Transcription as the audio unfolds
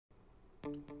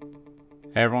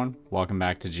Hey everyone, welcome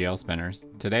back to GL Spinners.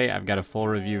 Today I've got a full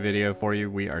review video for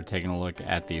you. We are taking a look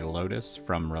at the Lotus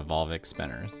from Revolvic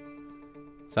Spinners.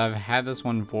 So I've had this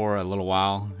one for a little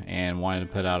while and wanted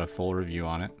to put out a full review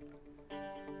on it.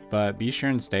 But be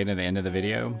sure and stay to the end of the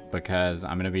video because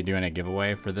I'm going to be doing a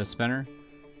giveaway for this spinner.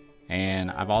 And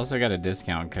I've also got a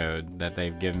discount code that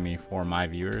they've given me for my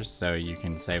viewers, so you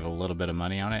can save a little bit of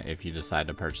money on it if you decide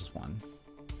to purchase one.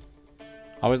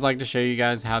 I always like to show you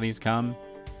guys how these come.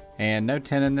 And no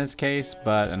tin in this case,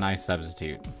 but a nice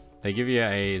substitute. They give you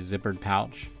a zippered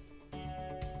pouch.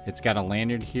 It's got a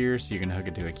lanyard here so you can hook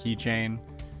it to a keychain.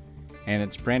 And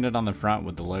it's branded on the front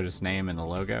with the Lotus name and the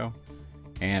logo.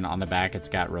 And on the back it's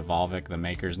got Revolvic, the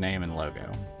maker's name and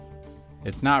logo.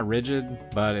 It's not rigid,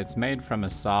 but it's made from a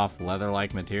soft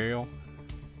leather-like material.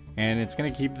 And it's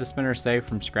going to keep the spinner safe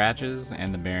from scratches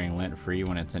and the bearing lint-free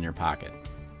when it's in your pocket.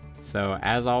 So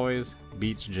as always,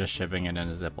 beats just shipping it in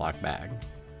a Ziploc bag.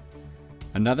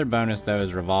 Another bonus though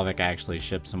is Revolvic actually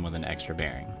ships them with an extra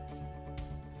bearing.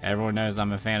 Everyone knows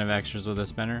I'm a fan of extras with a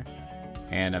spinner,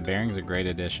 and a bearing's a great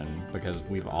addition because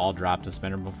we've all dropped a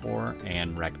spinner before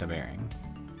and wrecked a bearing.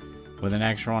 With an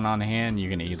extra one on hand, you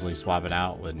can easily swap it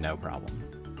out with no problem.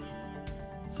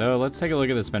 So let's take a look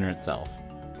at the spinner itself.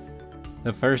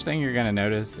 The first thing you're going to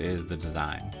notice is the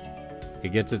design.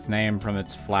 It gets its name from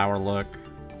its flower look.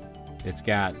 It's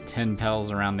got 10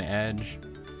 petals around the edge.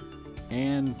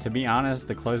 And to be honest,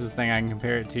 the closest thing I can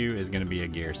compare it to is going to be a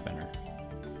gear spinner.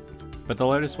 But the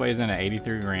Lotus weighs in at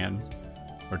 83 grams,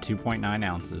 or 2.9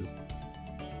 ounces.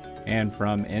 And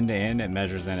from end to end, it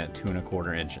measures in at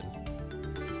 2¼ inches.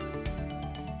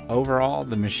 Overall,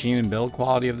 the machine and build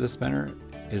quality of the spinner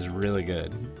is really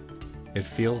good. It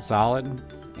feels solid,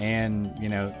 and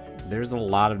there's a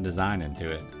lot of design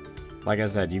into it. Like I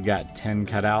said, you've got 10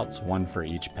 cutouts, one for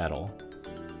each pedal.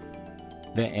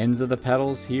 The ends of the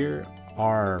pedals here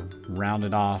are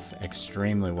rounded off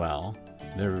extremely well.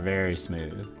 They're very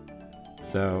smooth.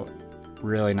 So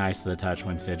really nice to the touch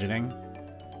when fidgeting.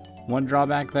 One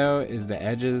drawback though is the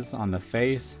edges on the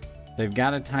face. They've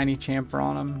got a tiny chamfer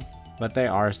on them, but they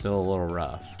are still a little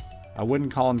rough. I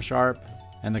wouldn't call them sharp,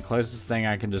 and the closest thing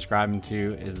I can describe them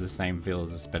to is the same feel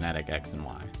as the Spinetic X and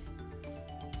Y.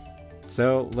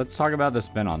 So let's talk about the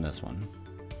spin on this one.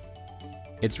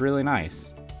 It's really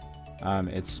nice.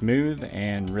 It's smooth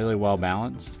and really well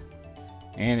balanced,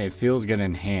 and it feels good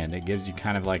in hand. It gives you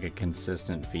kind of like a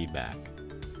consistent feedback.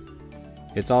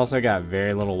 It's also got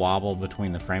very little wobble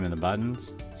between the frame and the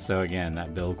buttons, so again,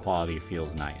 that build quality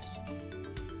feels nice.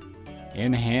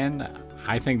 In hand,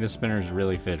 I think the spinner is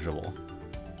really fidgetable.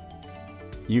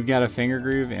 You've got a finger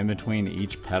groove in between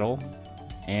each pedal,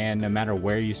 and no matter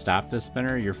where you stop this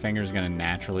spinner, your finger is going to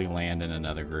naturally land in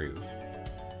another groove.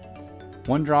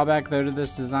 One drawback though to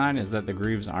this design is that the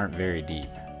grooves aren't very deep.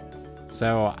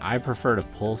 So I prefer to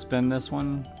pull spin this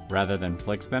one rather than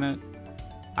flick spin it.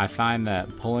 I find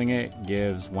that pulling it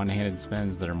gives one-handed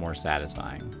spins that are more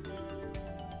satisfying.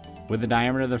 With the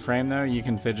diameter of the frame though, you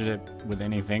can fidget it with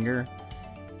any finger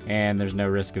and there's no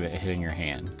risk of it hitting your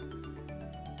hand.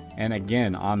 And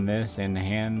again, on this in the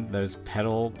hand, those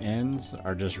pedal ends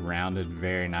are just rounded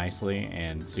very nicely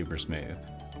and super smooth.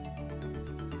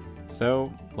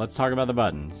 So let's talk about the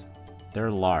buttons. They're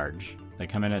large. They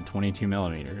come in at 22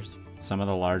 millimeters, some of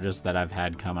the largest that I've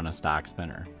had come on a stock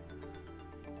spinner.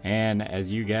 And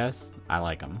as you guessed, I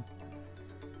like them.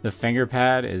 The finger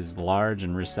pad is large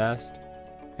and recessed,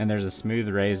 and there's a smooth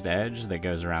raised edge that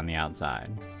goes around the outside.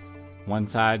 One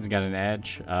side's got an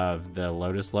edge of the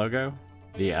Lotus logo,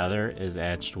 the other is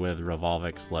etched with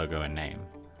Revolvic's logo and name.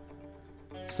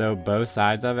 So both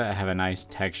sides of it have a nice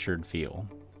textured feel.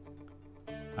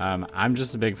 I'm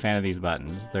just a big fan of these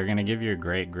buttons. They're going to give you a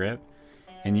great grip,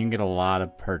 and you can get a lot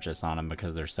of purchase on them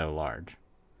because they're so large.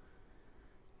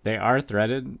 They are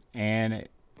threaded, and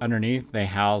underneath they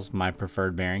house my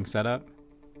preferred bearing setup.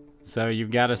 So you've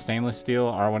got a stainless steel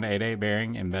R188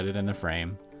 bearing embedded in the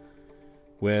frame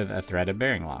with a threaded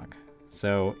bearing lock.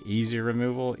 So easy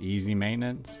removal, easy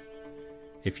maintenance.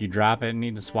 If you drop it and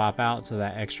need to swap out to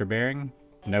that extra bearing,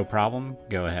 no problem,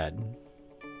 go ahead.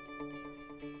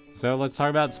 So let's talk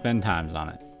about spin times on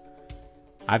it.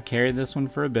 I've carried this one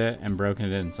for a bit and broken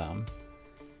it in some.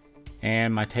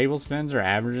 And my table spins are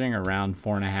averaging around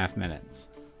 4.5 minutes.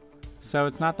 So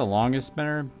it's not the longest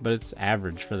spinner, but it's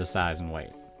average for the size and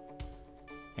weight.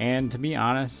 And to be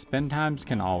honest, spin times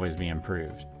can always be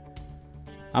improved.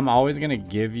 I'm always going to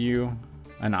give you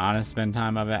an honest spin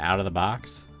time of it out of the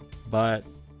box, but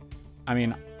I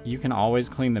mean, you can always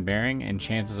clean the bearing and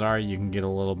chances are you can get a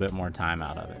little bit more time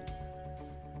out of it.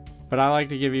 But I like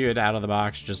to give you it out of the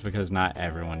box just because not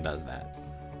everyone does that.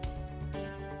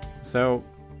 So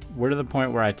we're to the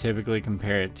point where I typically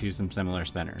compare it to some similar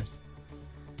spinners.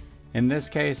 In this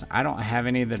case, I don't have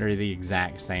any that are the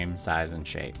exact same size and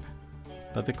shape,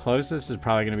 but the closest is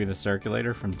probably going to be the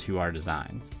circulator from 2R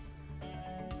Designs.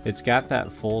 It's got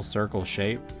that full circle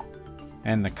shape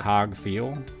and the cog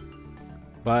feel,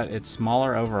 but it's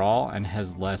smaller overall and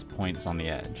has less points on the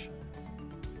edge.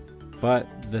 But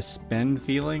the spin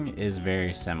feeling is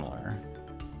very similar.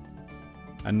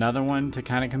 Another one to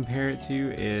kind of compare it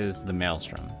to is the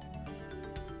Maelstrom.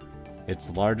 It's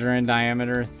larger in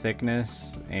diameter,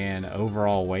 thickness, and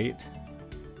overall weight,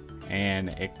 and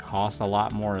it costs a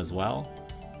lot more as well.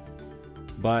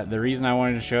 But the reason I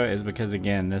wanted to show it is because,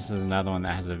 again, this is another one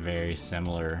that has a very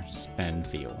similar spin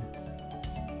feel.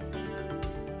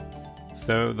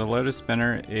 So the Lotus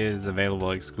spinner is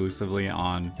available exclusively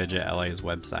on Fidget LA's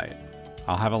website.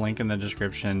 I'll have a link in the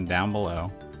description down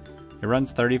below. It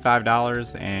runs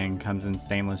 $35 and comes in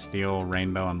stainless steel,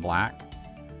 rainbow, and black.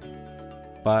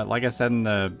 But like I said in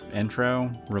the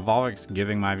intro, Revolvic's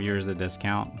giving my viewers a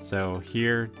discount. So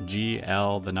here,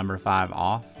 GL the number 5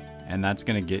 off, and that's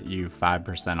gonna get you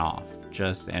 5% off.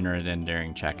 Just enter it in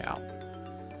during checkout.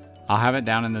 I'll have it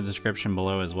down in the description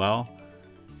below as well,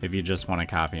 if you just want to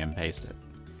copy and paste it.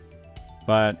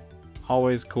 But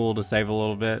always cool to save a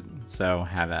little bit, so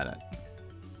have at it.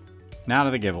 Now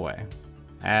to the giveaway.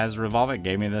 As Revolvic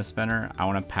gave me this spinner, I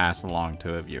want to pass along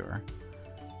to a viewer.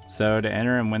 So to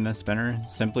enter and win this spinner,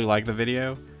 simply like the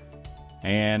video,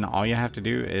 and all you have to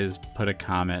do is put a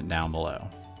comment down below.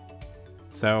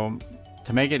 So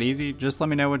to make it easy, just let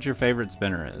me know what your favorite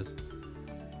spinner is.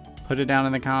 Put it down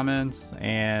in the comments,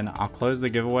 and I'll close the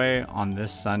giveaway on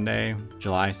this Sunday,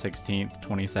 July 16th,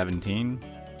 2017,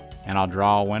 and I'll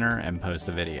draw a winner and post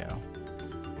a video.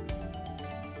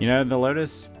 You know, the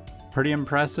Lotus, pretty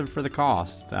impressive for the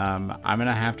cost. I'm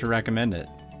gonna have to recommend it.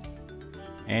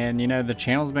 And you know, the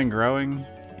channel's been growing,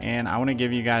 and I want to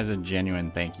give you guys a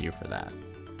genuine thank you for that.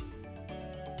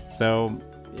 So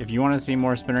if you want to see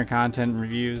more spinner content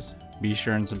reviews, be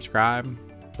sure and subscribe.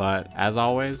 But as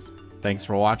always, thanks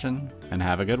for watching, and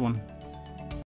have a good one.